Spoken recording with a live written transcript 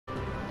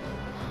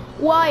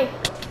Why?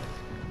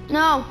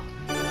 No.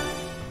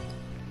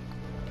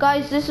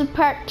 Guys, this is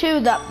part 2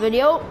 of that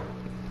video.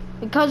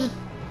 Because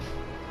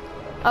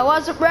I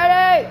wasn't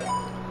ready.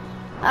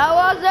 I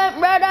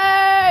wasn't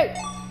ready.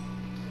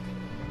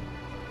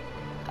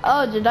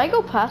 Oh, did I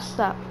go past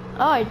that?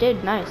 Oh, I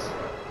did. Nice.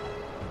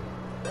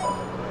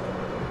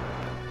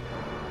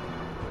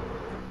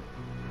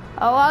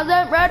 I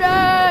wasn't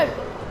ready.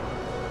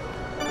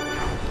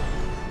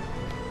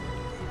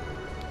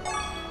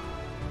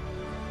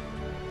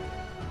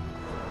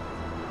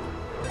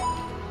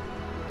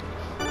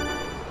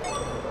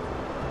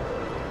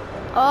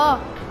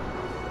 Oh,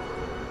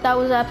 that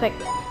was epic.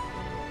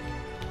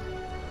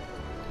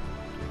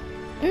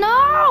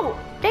 No,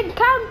 didn't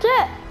count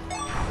it.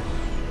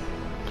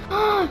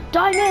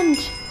 Diamond.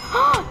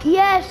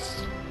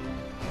 Yes.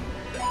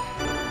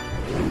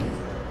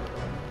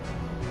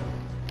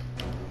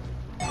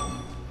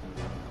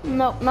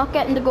 Nope, not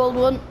getting the gold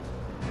one.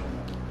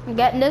 I'm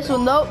getting this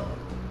one though.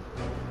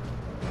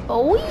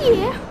 Oh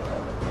yeah.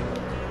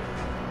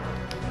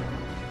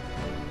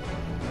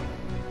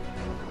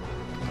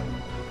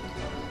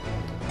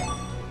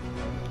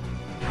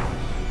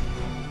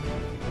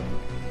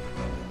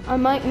 I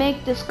might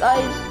make this,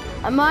 guys.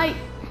 I might.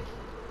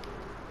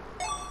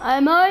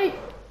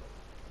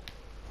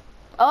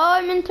 Oh,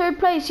 I'm in 3rd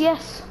place,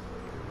 yes.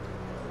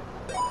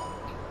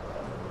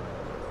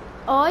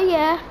 Oh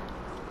yeah.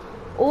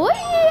 Oh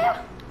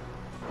yeah.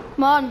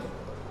 Come on.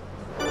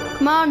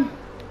 Come on.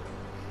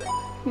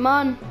 Come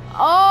on.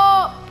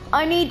 Oh,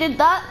 I needed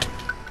that.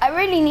 I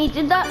really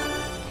needed that.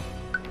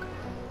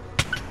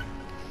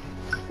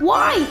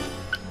 Why?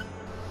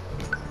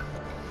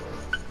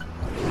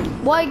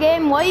 Why,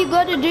 game? Why you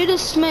gotta do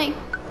this to me?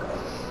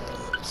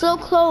 So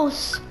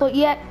close, but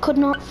yet could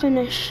not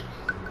finish.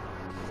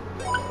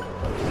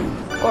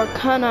 Or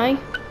can I?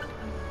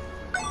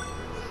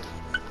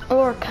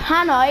 Or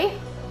can I?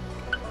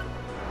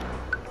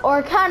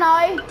 Or can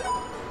I?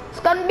 It's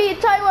gonna be a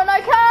time when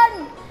I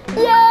can!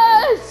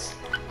 Yes!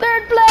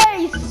 3rd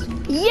place!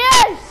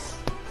 Yes!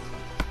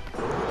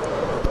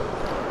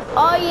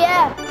 Oh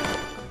yeah!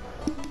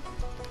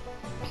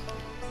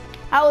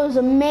 That was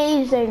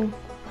amazing.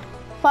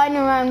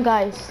 Final round,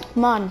 guys.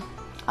 Come on.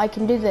 I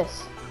can do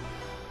this.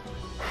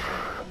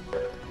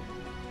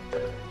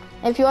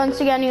 If you want to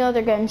see any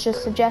other games,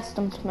 just suggest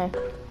them to me.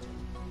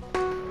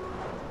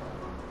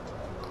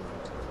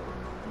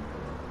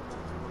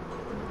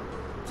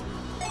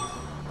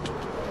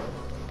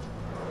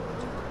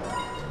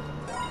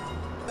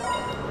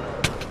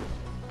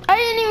 I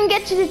didn't even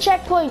get to the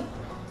checkpoint.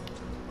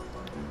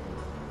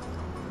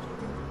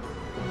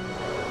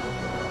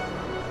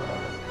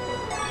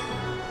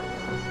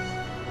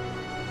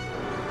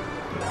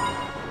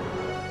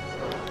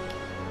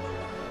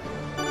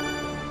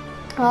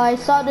 I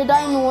saw the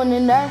diamond one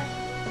in there,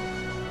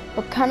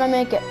 but can I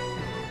make it?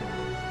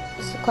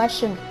 It's the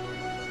question.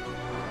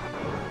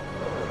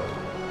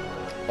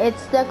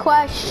 It's the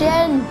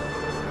question.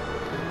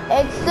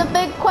 It's the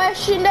big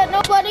question that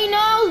nobody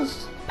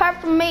knows,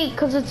 apart from me,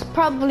 because it's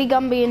probably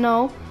gonna be a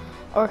no.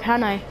 Or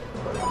can I?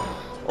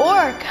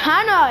 Or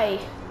can I?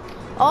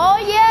 Oh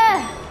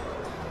yeah!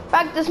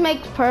 Practice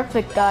makes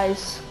perfect,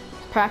 guys.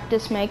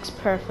 Practice makes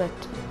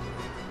perfect.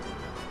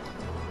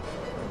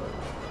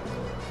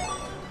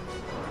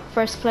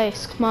 1st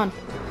place, come on.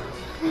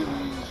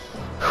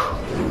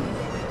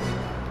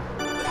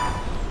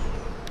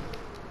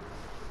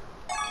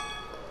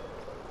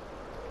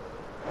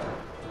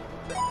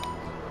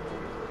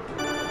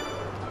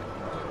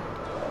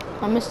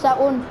 I missed that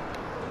one.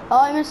 Oh,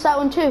 I missed that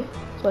one too,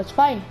 so it's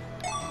fine.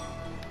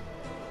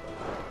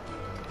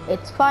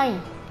 It's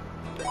fine.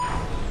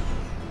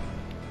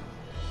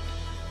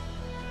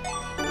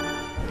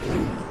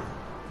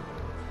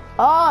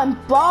 Oh, I'm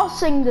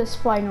bossing this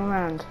final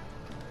round.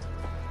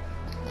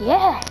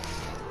 Yes!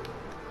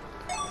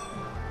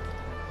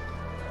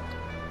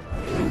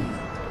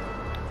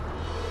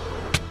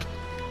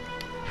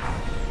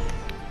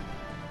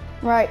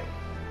 Right.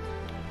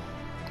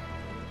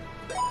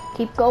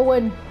 Keep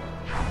going.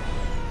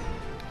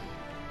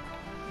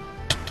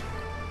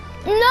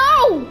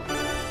 No!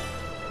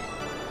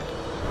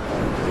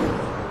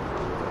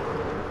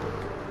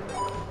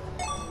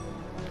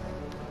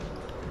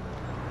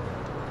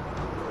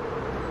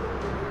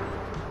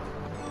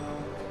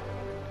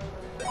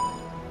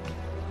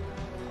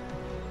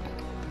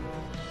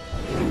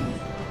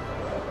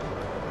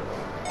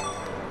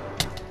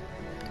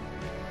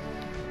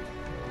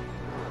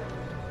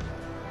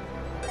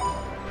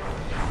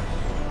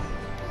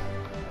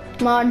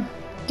 Come on,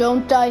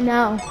 don't die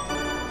now.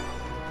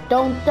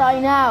 Don't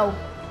die now.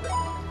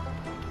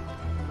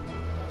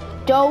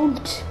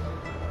 Don't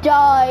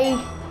die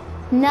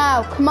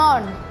now. Come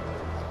on.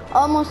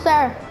 Almost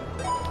there.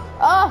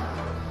 Oh,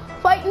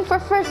 fighting for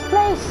 1st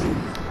place.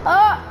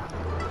 Oh,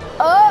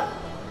 oh.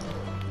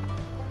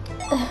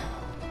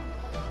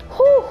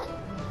 Whew.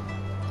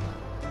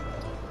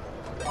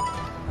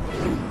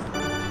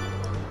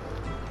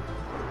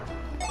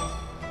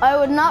 I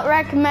would not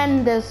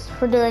recommend this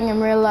for doing in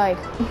real life.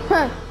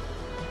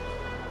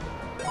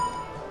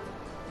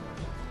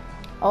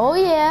 Oh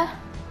yeah.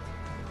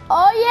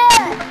 Oh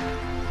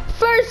yeah!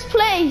 First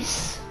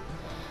place!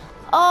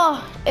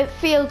 Oh, it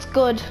feels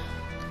good.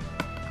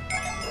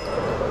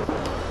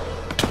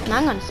 Now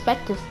I'm gonna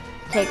expect to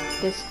take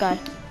this guy.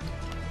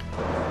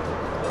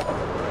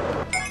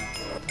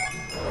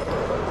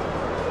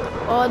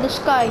 Oh, this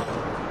guy's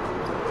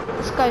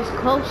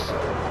close.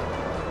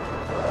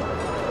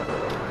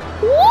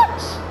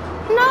 What?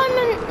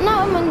 Now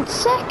I'm in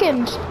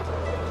second.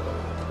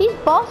 He's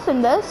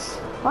bossing this.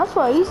 That's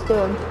what he's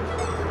doing.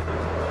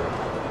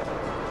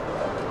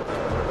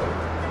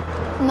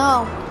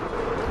 No,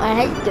 I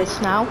hate this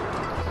now.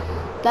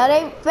 That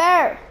ain't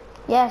fair.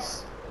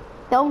 Yes.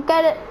 Don't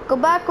get it. Go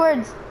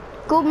backwards.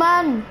 Good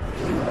man.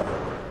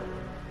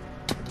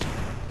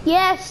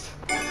 Yes.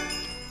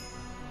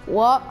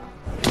 What?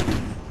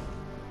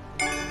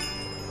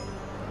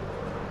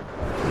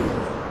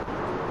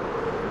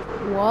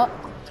 What?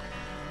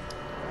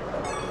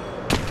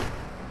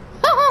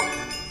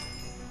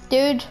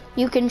 Dude,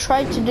 you can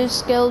try to do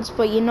skills,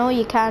 but you know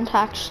you can't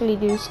actually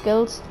do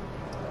skills.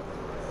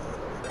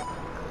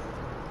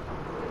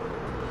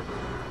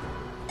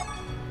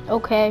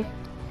 Okay,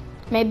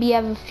 maybe you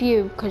have a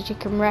few, because you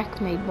can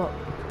wreck me, but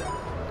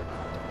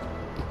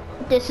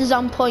this is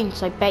on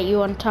points, I bet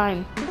you on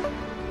time.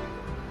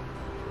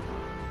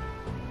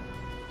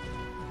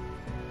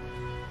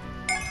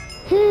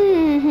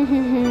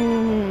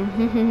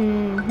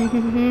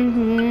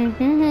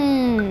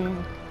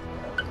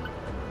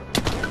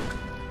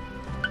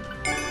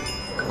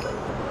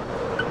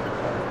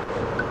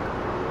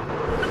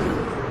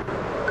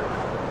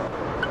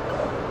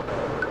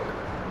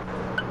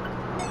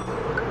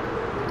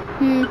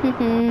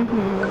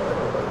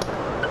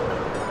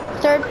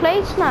 Third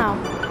place now.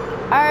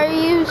 Are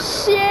you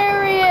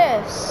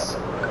serious?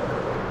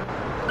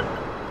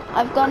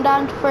 I've gone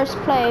down to first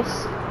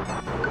place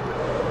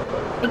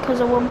because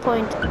of 1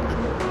 point.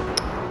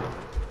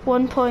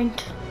 1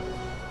 point.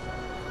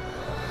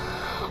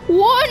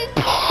 1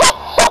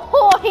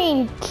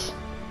 point!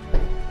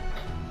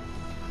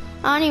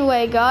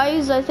 Anyway,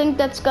 guys, I think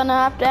that's gonna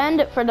have to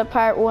end it for the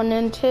part 1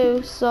 and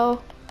 2.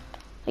 So,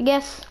 I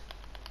guess,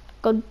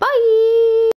 goodbye!